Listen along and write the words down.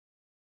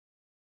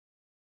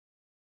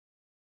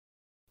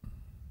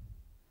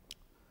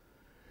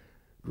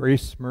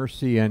Grace,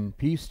 mercy, and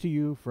peace to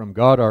you from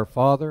God our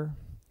Father,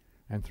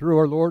 and through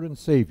our Lord and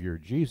Savior,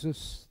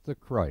 Jesus the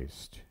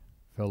Christ,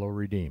 fellow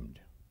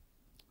redeemed.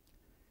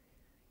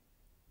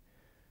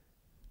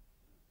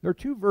 There are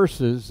two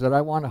verses that I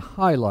want to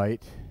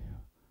highlight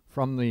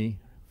from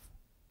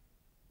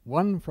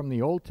one from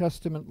the Old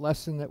Testament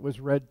lesson that was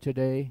read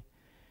today,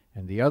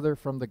 and the other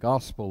from the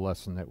Gospel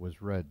lesson that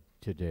was read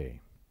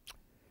today.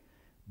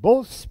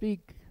 Both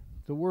speak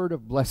the word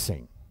of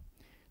blessing.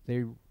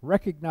 They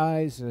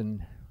recognize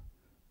and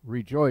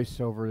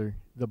rejoice over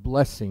the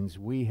blessings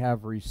we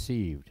have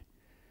received.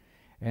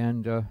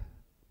 And the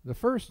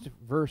first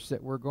verse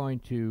that we're going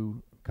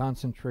to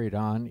concentrate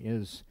on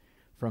is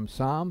from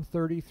Psalm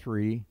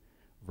 33,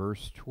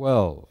 verse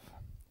 12.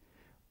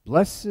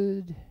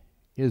 Blessed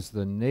is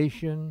the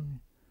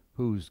nation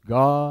whose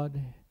God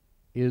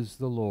is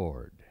the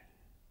Lord.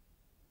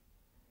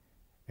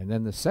 And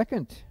then the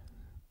second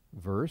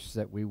verse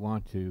that we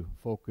want to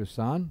focus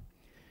on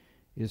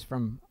is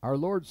from our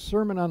Lord's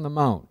Sermon on the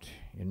Mount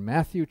in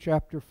Matthew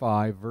chapter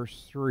 5,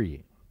 verse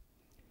 3.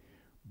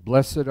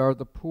 Blessed are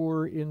the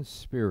poor in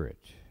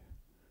spirit,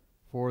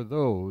 for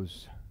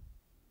theirs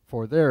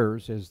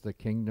is the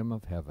kingdom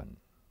of heaven.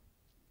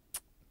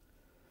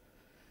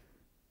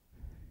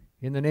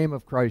 In the name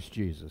of Christ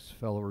Jesus,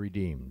 fellow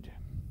redeemed,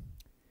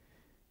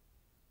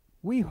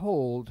 we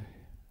hold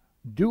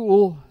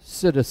dual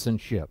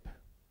citizenship,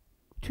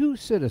 two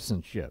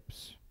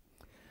citizenships.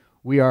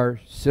 We are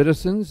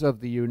citizens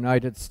of the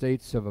United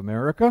States of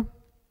America,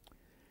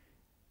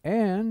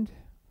 and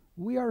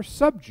we are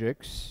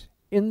subjects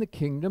in the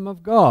kingdom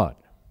of God.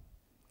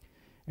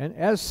 And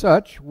as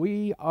such,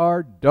 we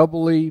are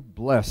doubly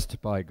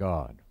blessed by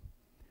God.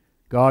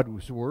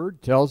 God's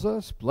word tells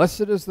us,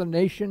 "Blessed is the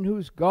nation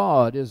whose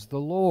God is the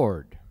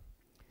Lord."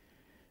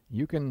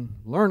 You can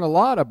learn a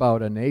lot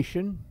about a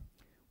nation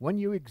when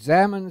you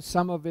examine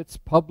some of its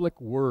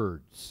public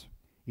words,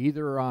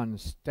 either on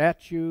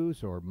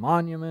statues or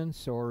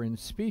monuments or in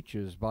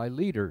speeches by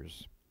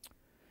leaders.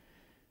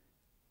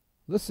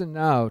 Listen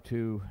now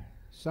to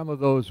some of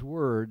those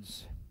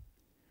words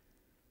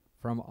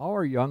from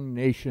our young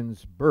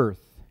nation's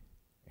birth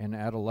and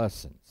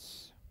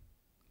adolescence.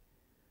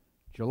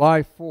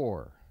 July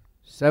 4,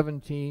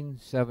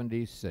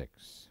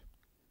 1776,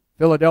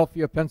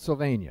 Philadelphia,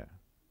 Pennsylvania.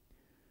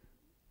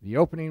 The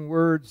opening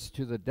words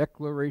to the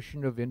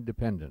Declaration of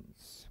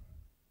Independence.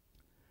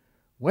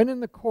 When in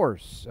the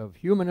course of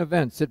human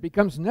events it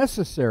becomes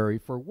necessary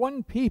for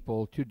one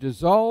people to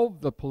dissolve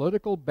the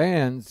political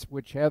bands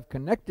which have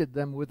connected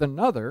them with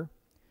another,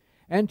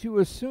 and to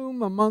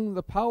assume among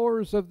the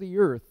powers of the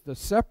earth the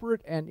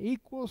separate and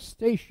equal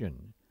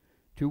station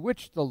to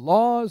which the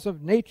laws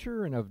of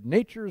nature and of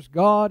nature's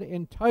God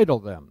entitle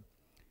them,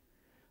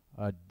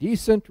 a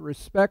decent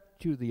respect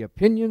to the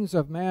opinions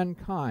of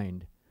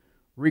mankind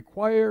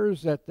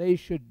requires that they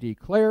should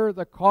declare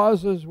the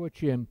causes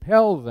which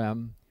impel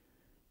them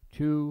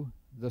to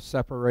the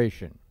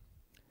separation.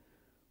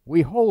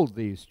 We hold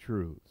these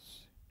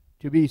truths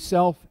to be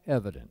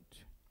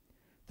self-evident,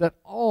 that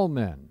all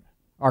men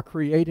are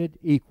created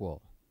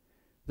equal,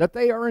 that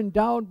they are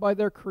endowed by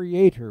their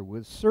Creator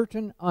with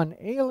certain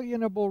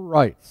unalienable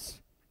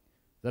rights,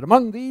 that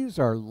among these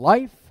are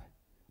life,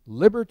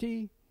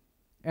 liberty,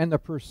 and the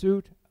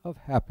pursuit of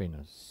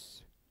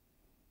happiness.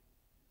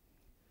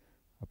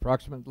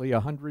 Approximately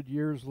 100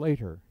 years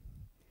later,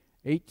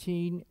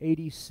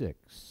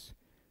 1886,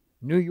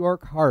 New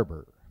York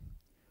Harbor,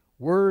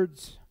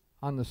 words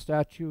on the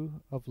Statue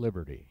of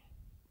Liberty.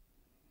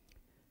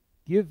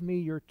 Give me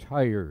your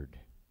tired,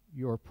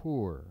 your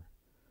poor,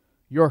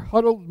 your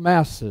huddled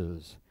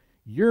masses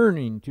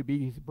yearning to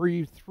be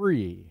breathed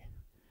free,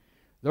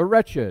 the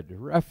wretched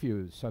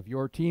refuse of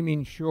your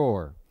teeming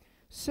shore.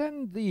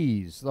 Send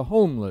these, the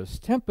homeless,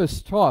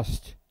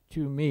 tempest-tossed,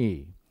 to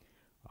me.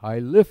 I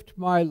lift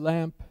my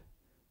lamp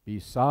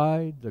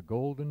beside the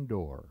golden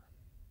door.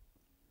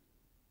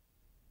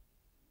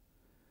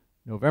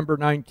 November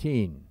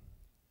 19,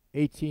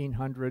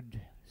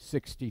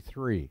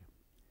 1863,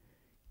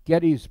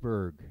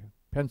 Gettysburg,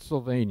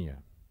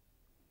 Pennsylvania.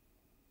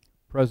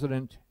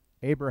 President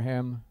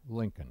Abraham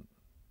Lincoln.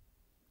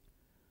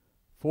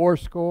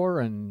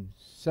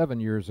 77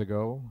 years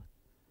ago,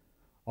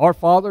 our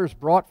fathers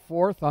brought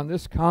forth on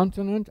this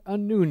continent a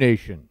new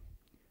nation,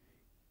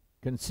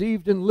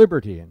 conceived in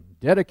liberty and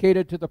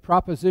dedicated to the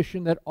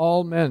proposition that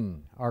all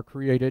men are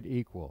created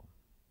equal.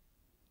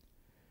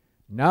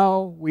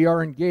 Now we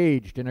are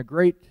engaged in a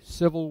great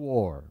civil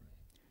war,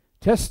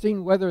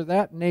 testing whether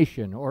that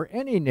nation or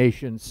any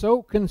nation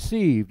so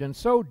conceived and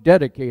so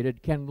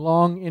dedicated can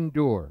long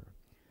endure.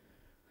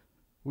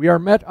 We are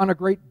met on a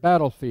great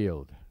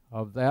battlefield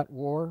of that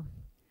war.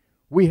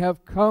 We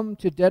have come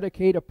to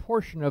dedicate a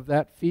portion of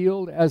that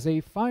field as a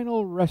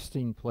final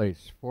resting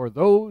place for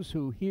those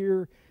who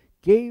here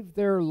gave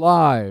their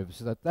lives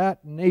that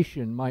that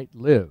nation might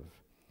live.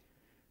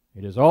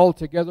 It is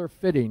altogether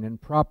fitting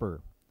and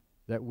proper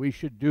that we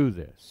should do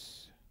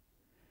this.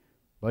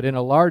 But in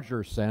a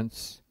larger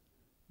sense,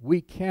 we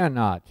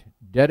cannot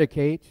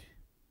dedicate,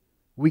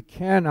 we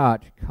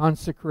cannot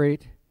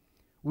consecrate,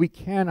 We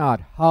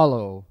cannot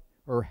hallow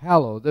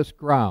this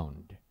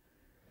ground.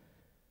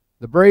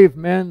 The brave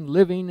men,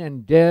 living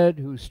and dead,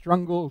 who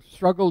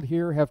struggled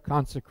here have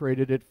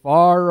consecrated it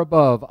far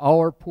above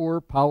our poor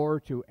power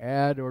to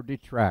add or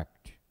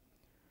detract.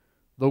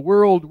 The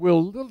world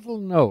will little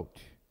note,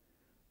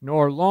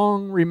 nor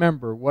long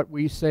remember what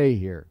we say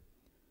here,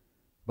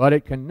 but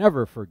it can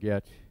never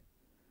forget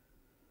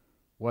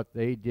what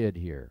they did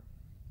here.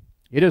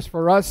 It is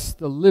for us,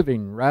 the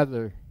living,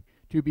 rather,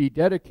 to be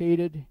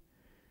dedicated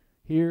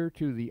here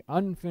to the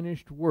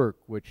unfinished work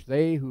which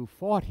they who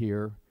fought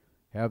here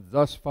have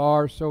thus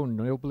far so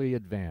nobly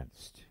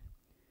advanced.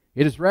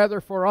 It is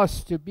rather for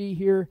us to be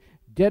here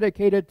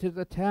dedicated to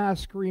the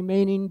task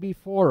remaining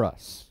before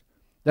us,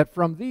 that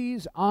from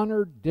these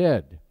honored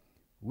dead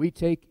we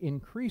take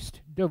increased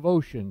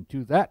devotion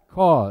to that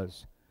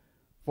cause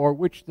for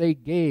which they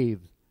gave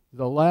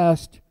the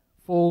last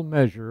full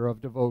measure of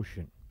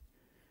devotion,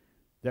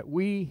 that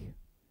we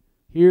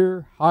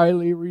here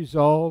highly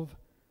resolve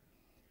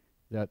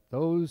that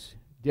those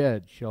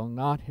dead shall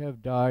not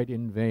have died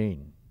in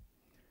vain,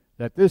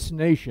 that this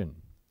nation,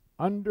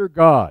 under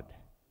God,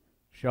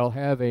 shall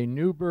have a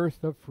new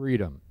birth of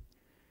freedom,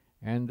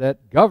 and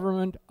that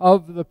government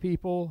of the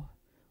people,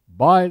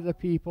 by the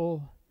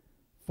people,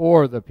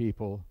 for the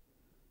people,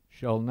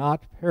 shall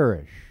not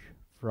perish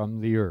from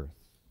the earth.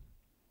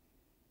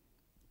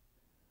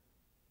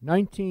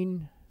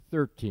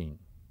 1913,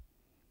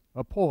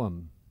 a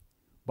poem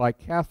by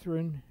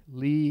Catherine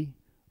Lee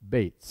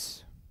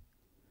Bates.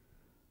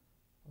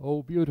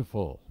 O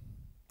beautiful,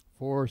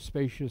 for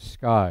spacious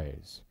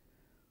skies,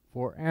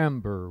 for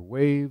amber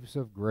waves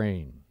of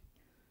grain,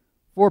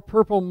 for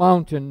purple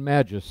mountain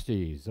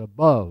majesties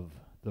above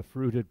the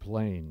fruited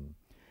plain.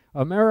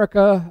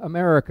 America,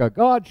 America,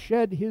 God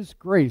shed his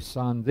grace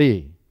on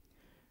thee,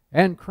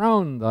 and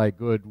crown thy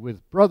good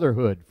with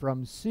brotherhood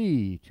from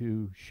sea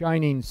to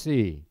shining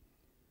sea.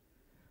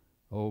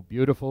 O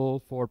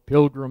beautiful, for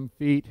pilgrim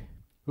feet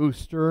whose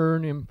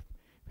stern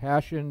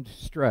impassioned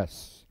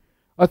stress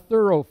a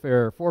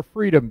thoroughfare for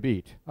freedom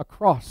beat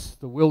across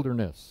the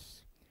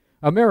wilderness.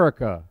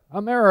 America,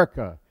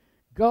 America,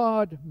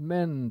 God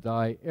mend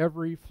thy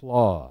every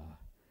flaw.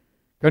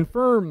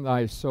 Confirm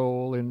thy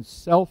soul in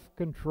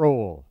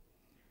self-control,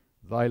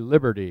 thy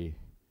liberty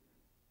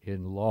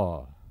in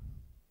law.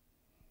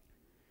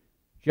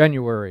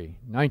 January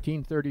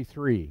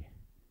 1933,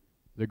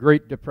 the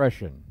Great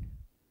Depression.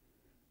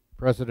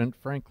 President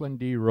Franklin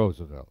D.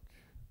 Roosevelt.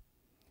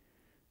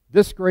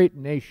 This great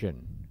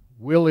nation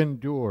will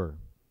endure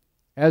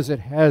as it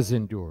has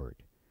endured,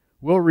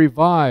 will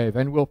revive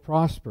and will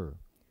prosper.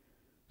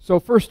 So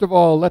first of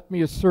all, let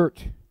me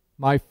assert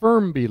my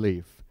firm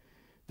belief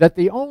that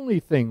the only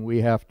thing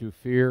we have to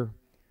fear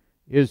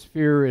is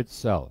fear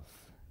itself.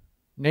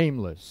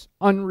 Nameless,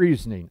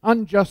 unreasoning,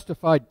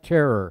 unjustified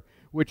terror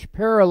which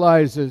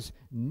paralyzes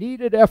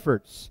needed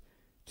efforts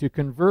to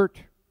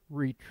convert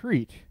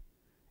retreat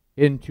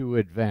into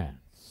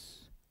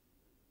advance.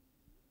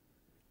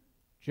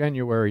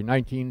 January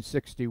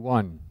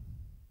 1961,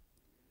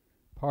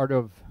 part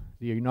of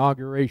the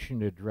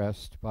inauguration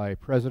address by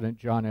President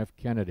John F.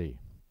 Kennedy.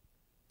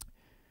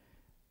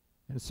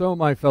 And so,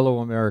 my fellow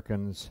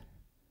Americans,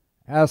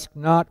 ask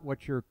not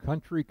what your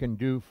country can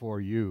do for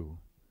you.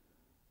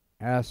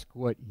 Ask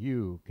what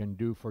you can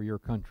do for your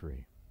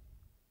country.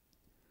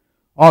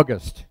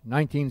 August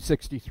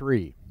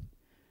 1963,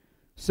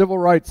 Civil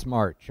Rights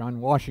March on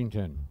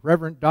Washington,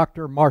 Reverend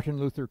Dr. Martin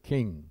Luther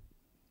King.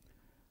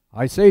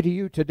 I say to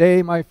you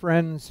today, my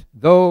friends,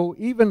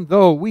 even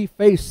though we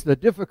face the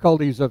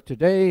difficulties of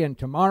today and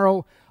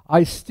tomorrow,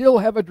 I still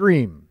have a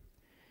dream.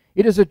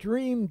 It is a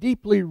dream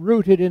deeply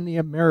rooted in the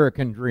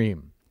American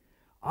dream.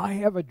 I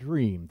have a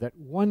dream that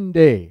one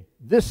day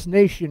this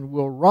nation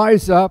will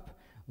rise up,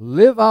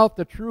 live out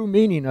the true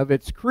meaning of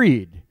its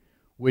creed,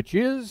 which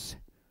is,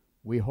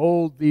 we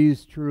hold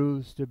these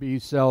truths to be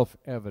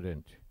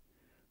self-evident,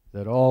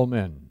 that all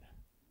men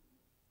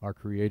are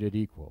created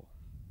equal.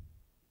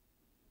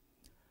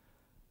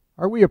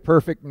 Are we a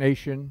perfect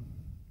nation?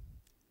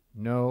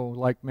 No,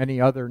 like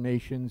many other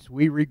nations,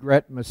 we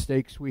regret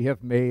mistakes we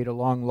have made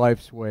along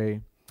life's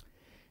way,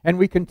 and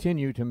we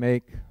continue to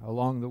make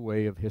along the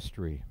way of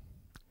history.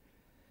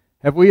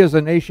 Have we as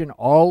a nation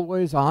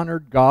always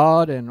honored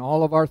God in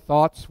all of our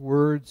thoughts,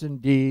 words, and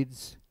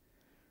deeds?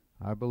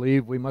 I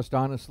believe we must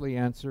honestly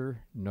answer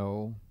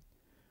no.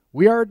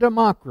 We are a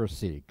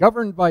democracy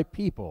governed by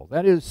people,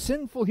 that is,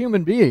 sinful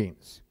human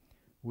beings.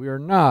 We are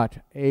not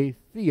a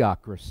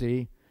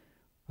theocracy,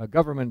 a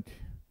government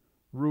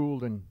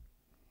ruled and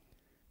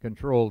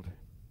controlled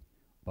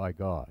by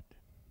God.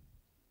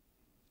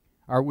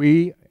 Are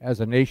we, as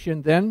a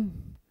nation,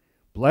 then,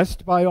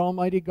 blessed by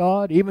Almighty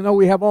God, even though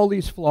we have all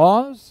these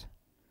flaws?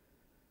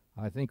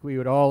 I think we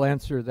would all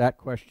answer that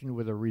question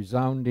with a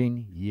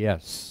resounding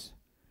yes.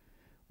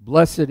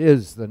 Blessed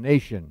is the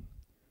nation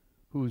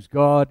whose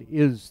God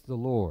is the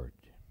Lord.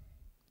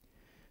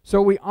 So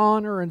we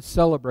honor and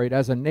celebrate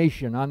as a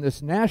nation on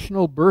this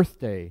national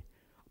birthday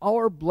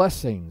our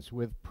blessings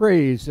with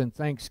praise and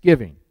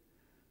thanksgiving,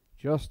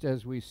 just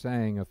as we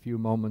sang a few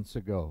moments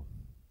ago.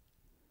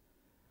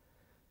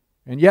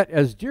 And yet,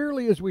 as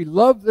dearly as we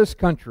love this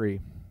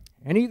country,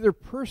 and either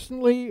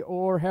personally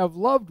or have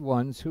loved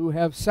ones who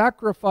have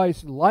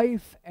sacrificed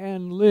life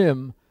and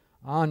limb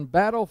on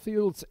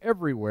battlefields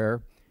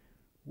everywhere,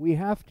 we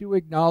have to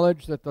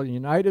acknowledge that the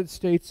United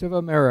States of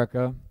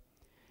America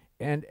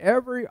and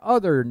every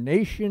other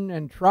nation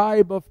and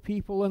tribe of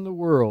people in the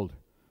world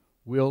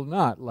will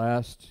not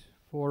last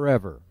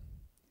forever.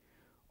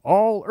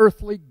 All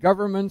earthly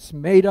governments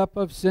made up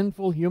of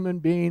sinful human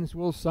beings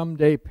will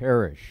someday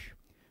perish,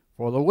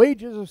 for the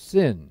wages of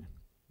sin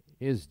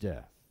is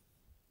death.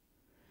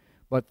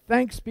 But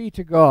thanks be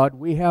to God,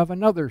 we have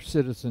another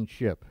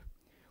citizenship,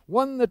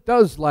 one that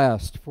does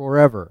last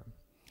forever.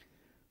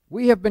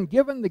 We have been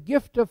given the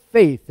gift of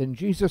faith in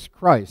Jesus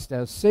Christ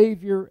as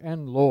Savior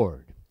and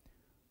Lord.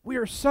 We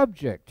are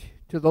subject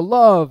to the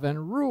love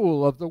and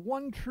rule of the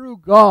one true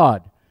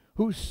God,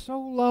 who so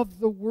loved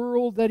the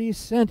world that he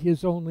sent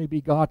his only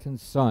begotten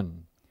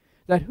Son,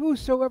 that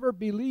whosoever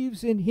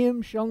believes in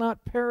him shall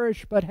not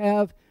perish but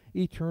have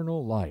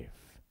eternal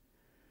life.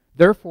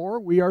 Therefore,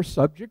 we are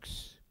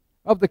subjects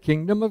of the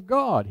kingdom of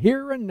God,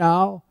 here and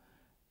now,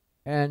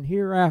 and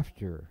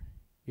hereafter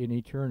in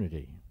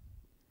eternity.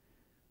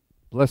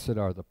 Blessed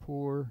are the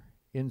poor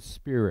in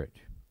spirit,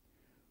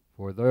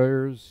 for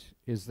theirs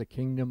is the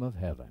kingdom of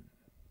heaven.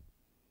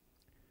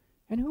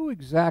 And who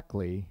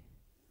exactly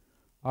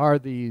are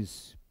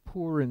these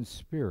poor in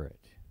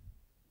spirit?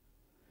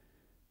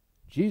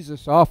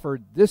 Jesus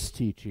offered this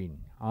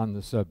teaching on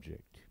the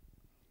subject.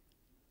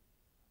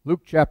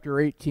 Luke chapter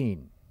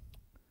 18.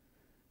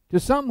 To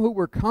some who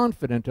were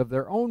confident of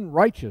their own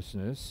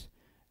righteousness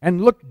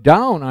and looked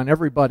down on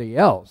everybody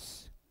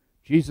else,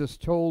 Jesus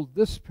told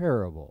this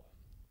parable.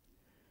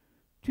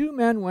 2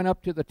 men went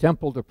up to the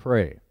temple to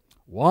pray,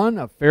 one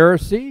a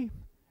Pharisee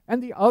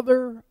and the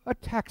other a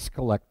tax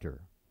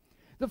collector.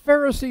 The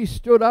Pharisee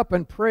stood up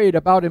and prayed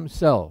about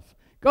himself,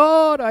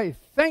 God, I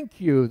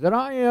thank you that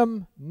I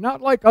am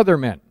not like other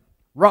men,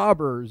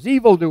 robbers,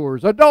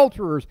 evildoers,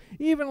 adulterers,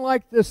 even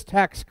like this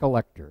tax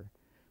collector.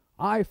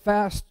 I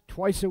fast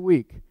twice a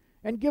week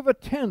and give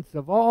 1/10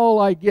 of all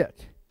I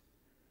get.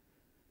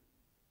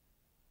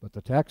 But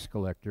the tax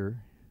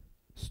collector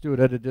stood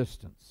at a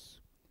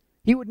distance.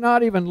 He would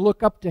not even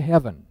look up to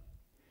heaven,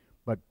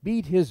 but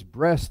beat his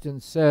breast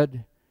and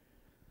said,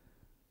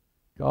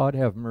 God,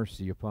 have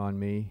mercy upon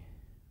me,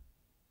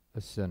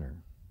 a sinner.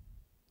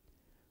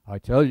 I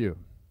tell you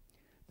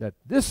that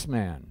this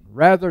man,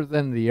 rather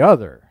than the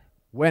other,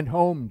 went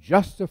home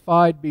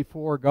justified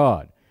before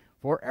God.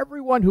 For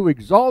everyone who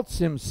exalts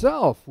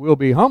himself will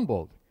be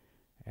humbled,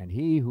 and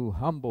he who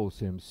humbles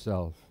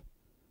himself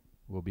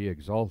will be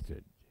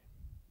exalted.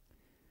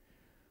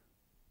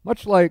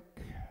 Much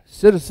like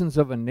citizens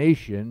of a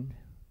nation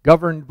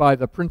governed by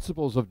the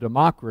principles of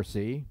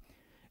democracy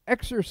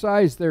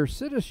exercise their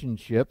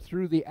citizenship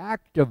through the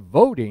act of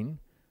voting,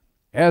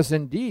 as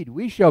indeed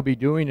we shall be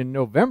doing in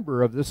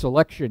November of this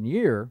election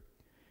year,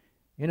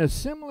 in a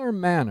similar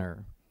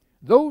manner,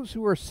 those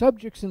who are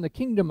subjects in the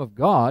kingdom of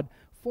God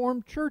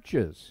form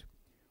churches,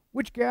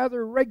 which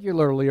gather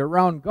regularly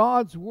around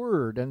God's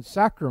word and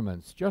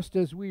sacraments, just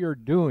as we are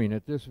doing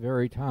at this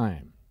very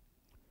time.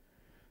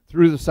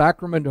 Through the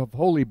sacrament of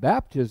holy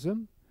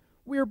baptism,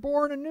 we are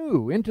born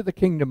anew into the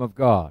kingdom of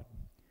God.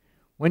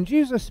 When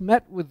Jesus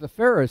met with the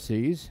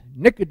Pharisees,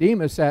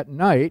 Nicodemus at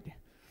night,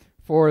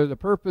 for the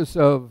purpose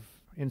of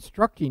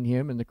instructing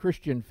him in the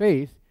Christian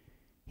faith,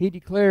 he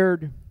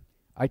declared,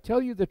 I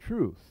tell you the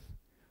truth,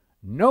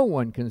 no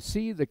one can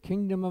see the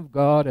kingdom of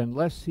God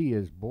unless he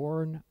is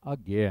born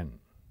again.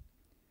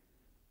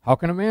 How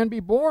can a man be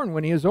born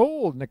when he is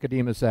old?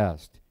 Nicodemus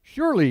asked.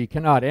 Surely he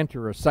cannot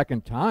enter a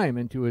second time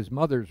into his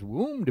mother's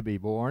womb to be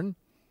born.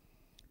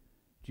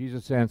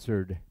 Jesus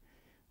answered,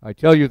 I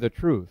tell you the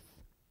truth.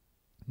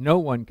 No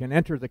one can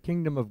enter the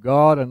kingdom of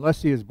God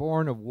unless he is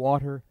born of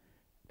water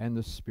and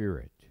the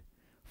Spirit.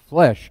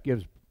 Flesh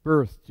gives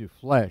birth to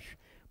flesh,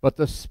 but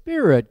the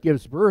Spirit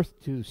gives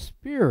birth to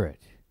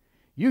spirit.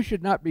 You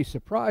should not be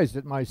surprised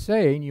at my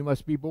saying you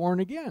must be born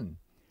again.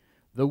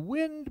 The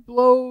wind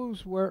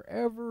blows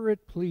wherever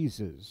it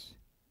pleases.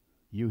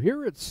 You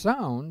hear its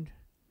sound,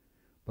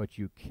 but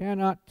you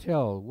cannot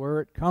tell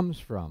where it comes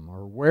from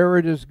or where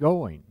it is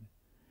going.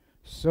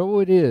 So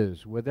it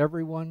is with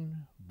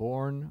everyone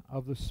born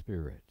of the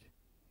Spirit.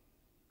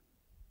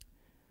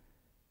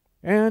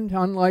 And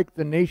unlike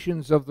the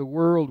nations of the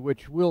world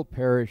which will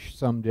perish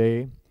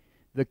someday,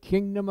 the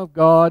kingdom of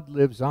God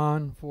lives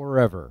on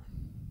forever.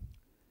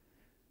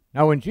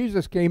 Now when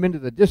Jesus came into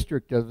the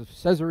district of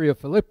Caesarea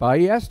Philippi,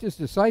 he asked his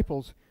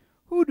disciples,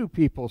 Who do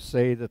people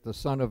say that the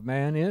Son of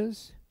Man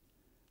is?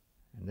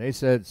 And they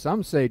said,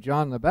 Some say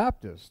John the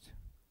Baptist,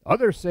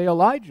 others say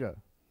Elijah,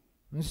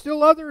 and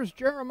still others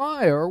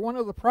Jeremiah or one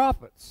of the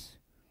prophets.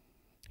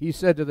 He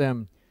said to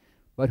them,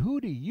 But who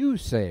do you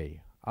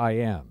say I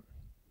am?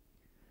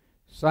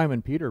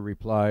 Simon Peter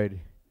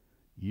replied,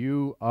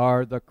 You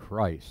are the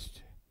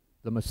Christ,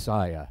 the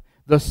Messiah,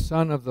 the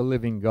Son of the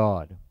living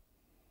God.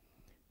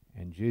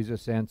 And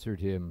Jesus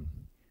answered him,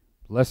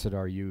 Blessed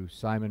are you,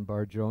 Simon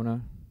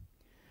Bar-Jonah,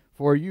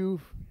 for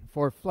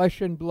for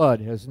flesh and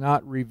blood has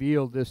not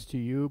revealed this to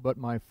you, but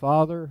my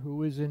Father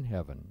who is in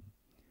heaven.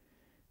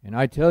 And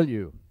I tell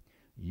you,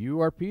 you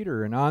are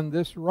Peter, and on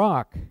this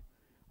rock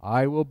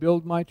I will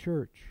build my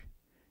church,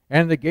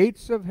 and the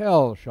gates of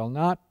hell shall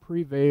not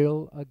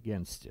prevail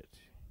against it."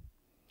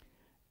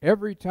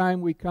 Every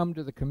time we come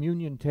to the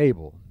communion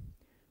table,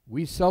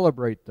 we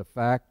celebrate the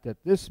fact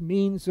that this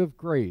means of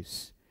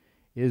grace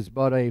is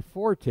but a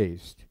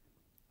foretaste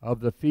of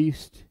the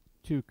feast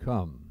to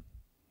come.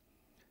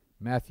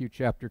 Matthew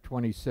chapter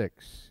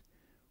 26.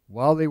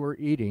 While they were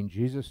eating,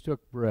 Jesus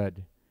took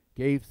bread,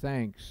 gave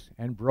thanks,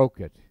 and broke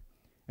it,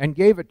 and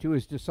gave it to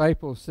his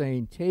disciples,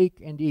 saying,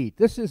 "Take and eat.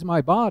 This is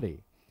my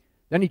body."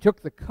 Then he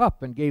took the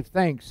cup and gave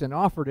thanks and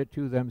offered it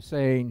to them,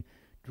 saying,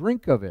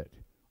 "Drink of it,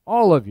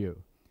 all of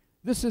you.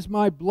 This is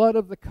my blood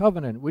of the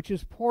covenant, which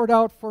is poured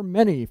out for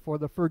many for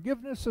the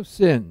forgiveness of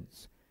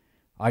sins.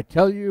 I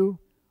tell you,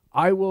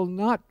 I will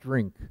not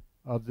drink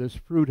of this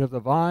fruit of the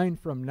vine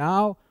from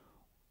now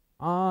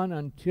on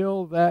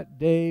until that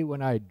day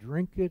when I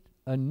drink it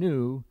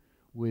anew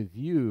with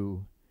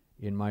you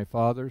in my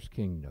Father's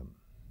kingdom."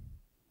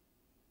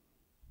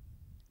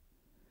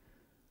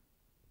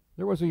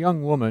 There was a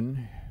young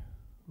woman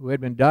who had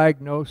been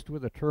diagnosed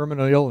with a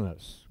terminal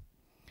illness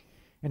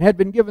and had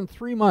been given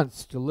 3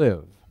 months to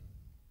live.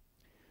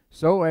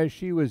 So as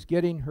she was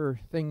getting her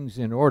things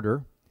in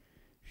order,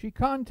 she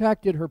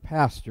contacted her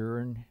pastor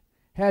and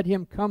had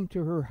him come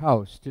to her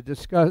house to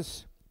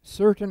discuss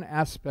certain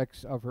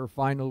aspects of her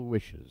final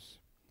wishes.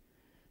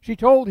 She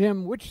told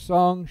him which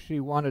songs she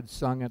wanted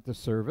sung at the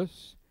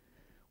service,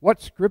 what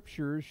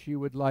scriptures she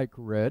would like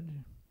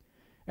read,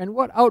 and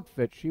what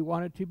outfit she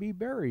wanted to be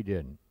buried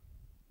in.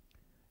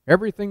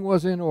 Everything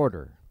was in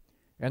order,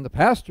 and the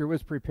pastor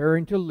was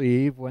preparing to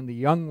leave when the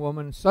young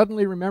woman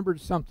suddenly remembered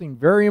something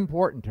very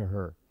important to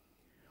her.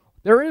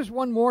 "There is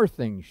one more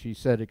thing," she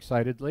said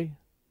excitedly.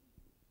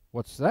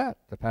 "What's that?"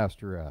 the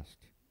pastor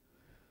asked.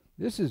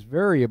 "This is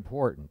very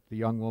important," the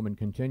young woman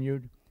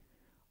continued.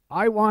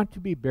 "I want to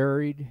be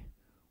buried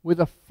with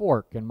a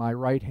fork in my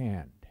right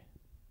hand."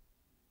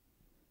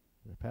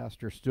 The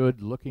pastor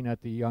stood looking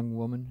at the young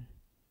woman,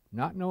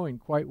 not knowing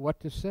quite what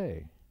to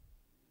say.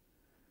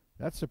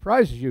 "That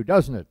surprises you,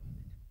 doesn't it?"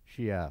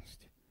 she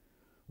asked.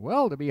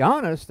 "Well, to be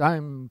honest,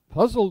 I'm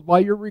puzzled by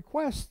your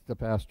request," the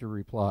pastor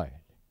replied.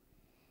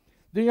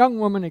 The young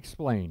woman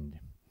explained,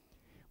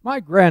 "My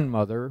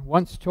grandmother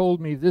once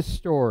told me this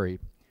story,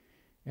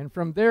 and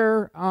from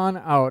there on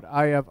out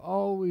I have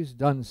always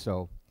done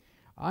so.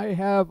 I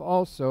have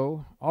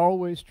also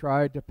always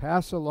tried to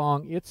pass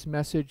along its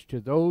message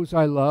to those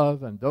I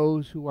love and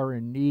those who are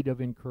in need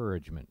of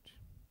encouragement.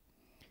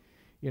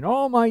 In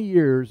all my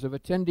years of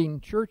attending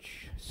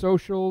church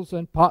socials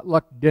and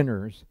potluck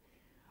dinners,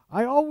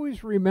 I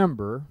always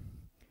remember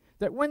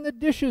that when the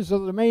dishes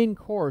of the main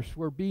course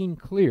were being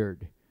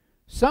cleared,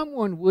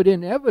 someone would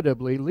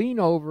inevitably lean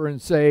over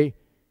and say,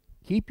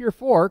 'Keep your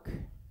fork.'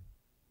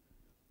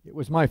 It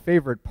was my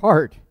favorite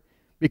part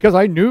because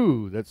I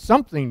knew that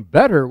something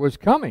better was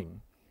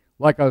coming,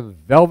 like a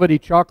velvety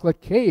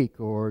chocolate cake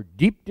or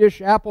deep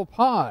dish apple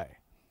pie,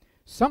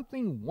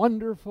 something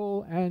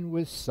wonderful and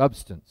with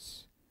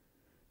substance.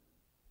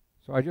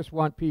 So I just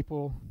want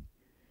people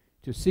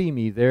to see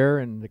me there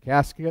in the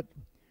casket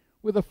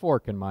with a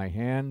fork in my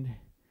hand,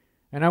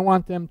 and I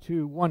want them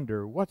to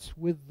wonder, what's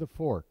with the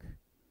fork?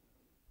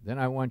 Then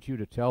I want you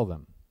to tell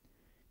them,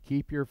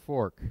 'Keep your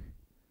fork.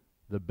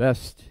 The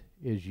best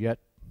is yet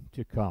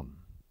to come.'"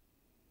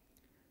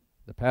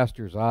 The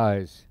pastor's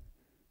eyes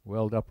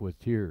welled up with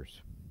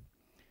tears.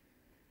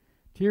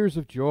 Tears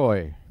of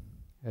joy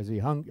as he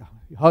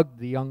hugged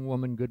the young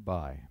woman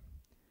goodbye.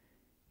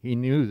 He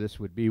knew this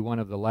would be one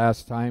of the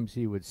last times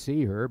he would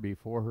see her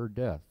before her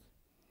death.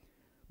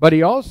 But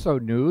he also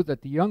knew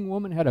that the young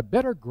woman had a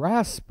better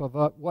grasp of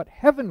what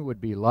heaven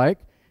would be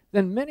like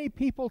than many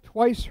people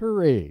twice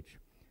her age,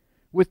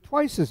 with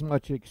twice as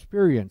much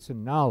experience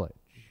and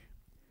knowledge.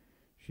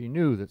 She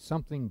knew that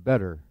something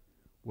better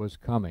was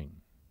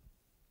coming.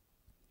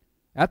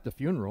 At the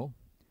funeral,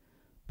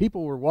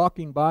 people were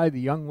walking by the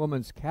young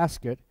woman's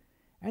casket,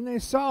 and they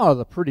saw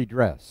the pretty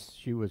dress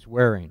she was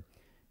wearing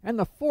and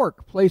the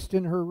fork placed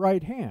in her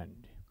right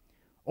hand.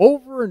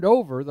 Over and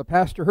over, the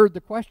pastor heard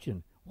the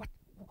question,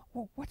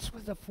 "What's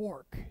with the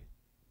fork?"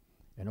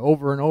 And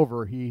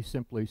over, he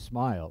simply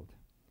smiled.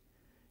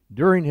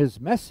 During his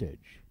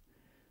message,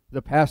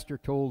 the pastor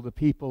told the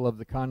people of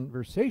the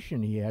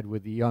conversation he had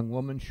with the young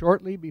woman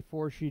shortly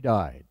before she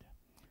died.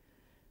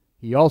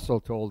 He also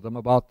told them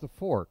about the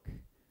fork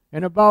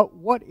and about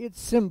what it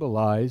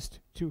symbolized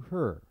to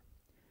her.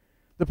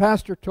 The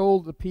pastor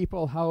told the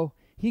people how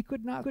he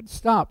could not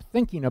stop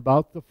thinking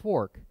about the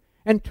fork,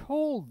 and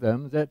told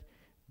them that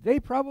they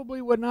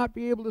probably would not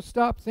be able to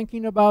stop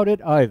thinking about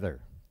it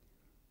either.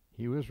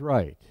 He was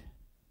right.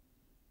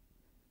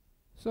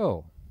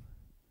 So,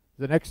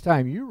 the next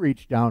time you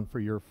reach down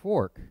for your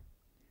fork,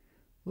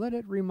 let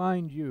it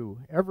remind you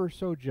ever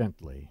so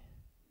gently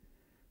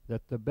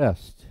that the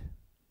best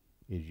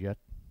is yet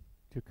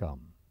to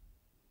come.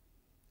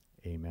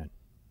 Amen.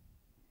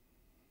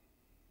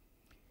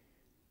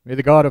 May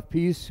the God of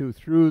peace, who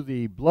through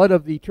the blood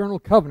of the eternal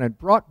covenant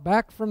brought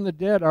back from the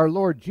dead our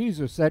Lord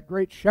Jesus, that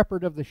great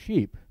shepherd of the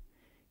sheep,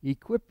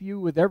 equip you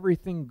with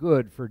everything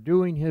good for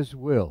doing his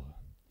will.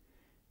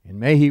 And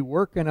may he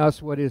work in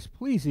us what is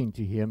pleasing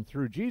to him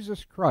through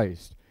Jesus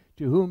Christ,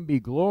 to whom be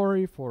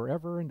glory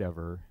forever and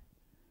ever.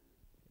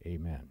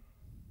 Amen.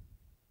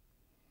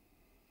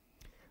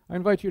 I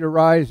invite you to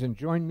rise and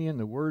join me in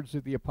the words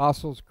of the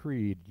Apostles'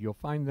 Creed. You'll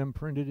find them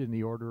printed in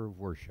the order of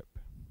worship.